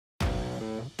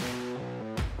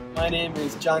My name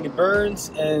is Johnny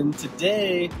Burns, and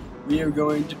today we are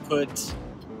going to put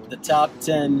the top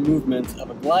 10 movements of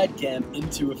a Glidecam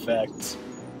into effect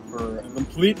for a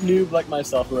complete noob like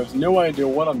myself who has no idea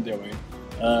what I'm doing.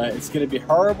 It's going to be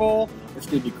horrible, it's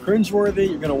going to be cringeworthy,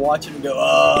 you're going to watch it and go,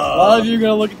 oh. A lot of you are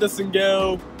going to look at this and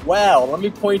go, wow, let me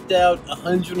point out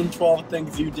 112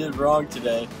 things you did wrong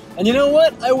today. And you know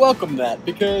what? I welcome that,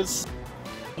 because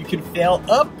you can fail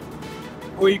up,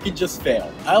 or you can just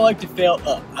fail. I like to fail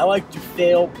up. I like to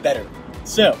fail better.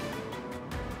 So,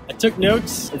 I took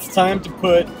notes. It's time to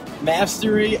put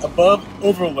mastery above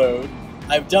overload.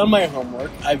 I've done my homework.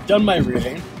 I've done my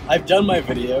reading. I've done my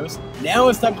videos. Now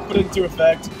it's time to put it into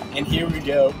effect, and here we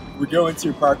go. We're going to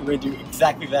a park. We're going to do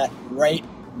exactly that right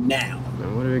now.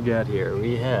 Now what do we got here?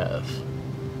 We have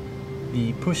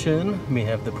the push in, we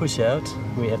have the push out,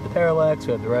 we have the parallax,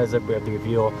 we have the rise up, we have the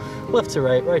reveal, left to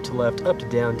right, right to left, up to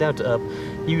down to up.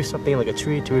 Use something like a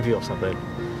tree to reveal something.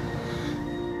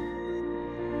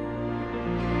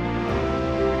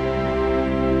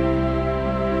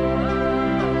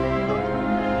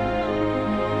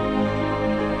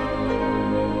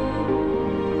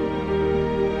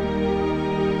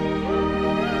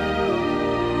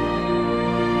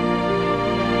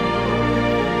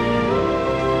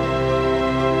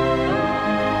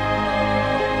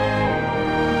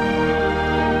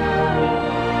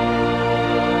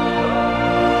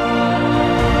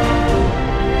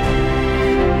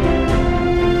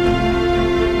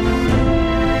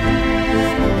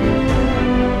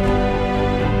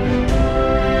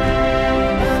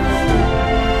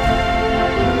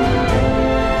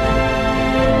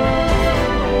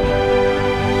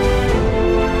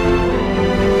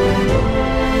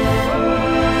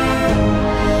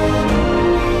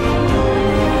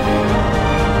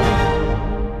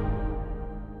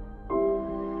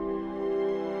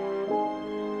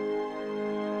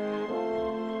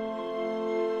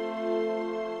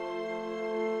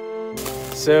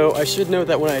 So I should note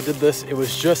that when I did this, it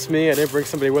was just me. I didn't bring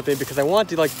somebody with me because I wanted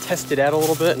to like test it out a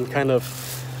little bit and kind of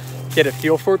get a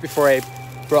feel for it before I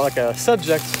brought like a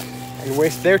subject and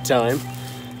waste their time.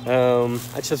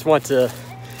 I just want to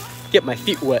get my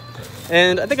feet wet,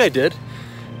 and I think I did.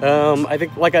 I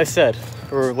think, like I said,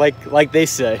 or like they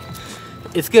say,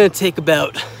 it's gonna take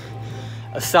about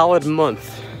a solid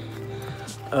month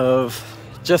of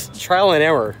just trial and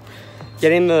error,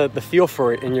 getting the feel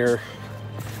for it in your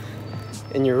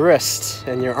wrist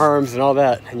and your arms and all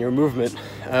that and your movement,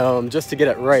 just to get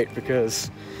it right, because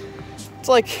it's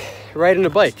like riding a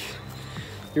bike.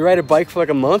 You ride a bike for like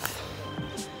a month,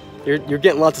 you're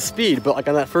getting lots of speed, but like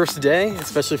on that first day,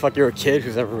 especially if like you're a kid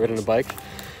who's never ridden a bike,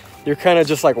 you're kind of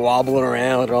just like wobbling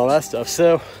around and all that stuff.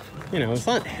 So, you know, it's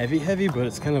not heavy, but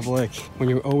it's kind of like when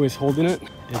you're always holding it,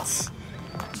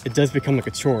 it does become like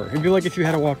a chore. It'd be like if you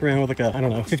had to walk around with like a, I don't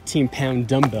know, 15-pound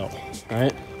dumbbell,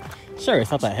 right? Sure,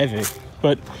 it's not that heavy,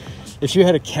 but if you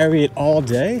had to carry it all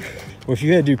day, or if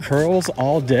you had to do curls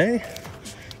all day,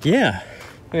 yeah,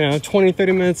 you know, 20,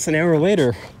 30 minutes, an hour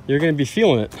later, you're gonna be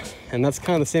feeling it. And that's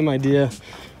kind of the same idea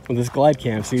with this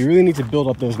Glidecam. So you really need to build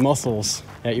up those muscles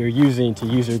that you're using to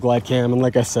use your Glidecam. And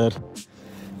like I said,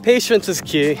 patience is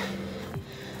key.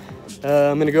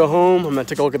 I'm gonna go home, I'm gonna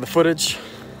take a look at the footage.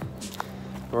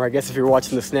 Or I guess if you're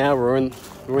watching this now, we're in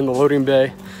the loading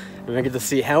bay. And I get to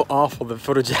see how awful the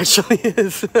footage actually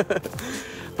is.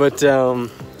 But it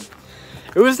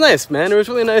was nice, man. It was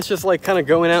really nice just like kind of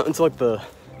going out into like the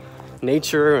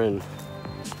nature and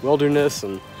wilderness,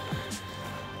 and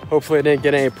hopefully I didn't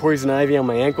get any poison ivy on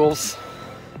my ankles.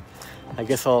 I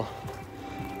guess I'll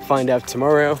find out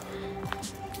tomorrow.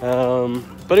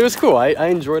 But it was cool. I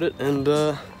enjoyed it,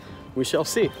 and we shall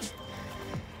see.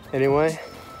 Anyway,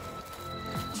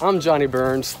 I'm Johnny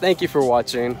Burns. Thank you for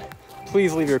watching.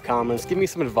 Please leave your comments, give me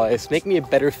some advice, make me a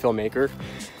better filmmaker,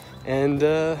 and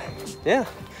yeah,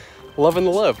 love and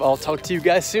love. I'll talk to you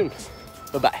guys soon.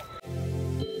 Bye-bye.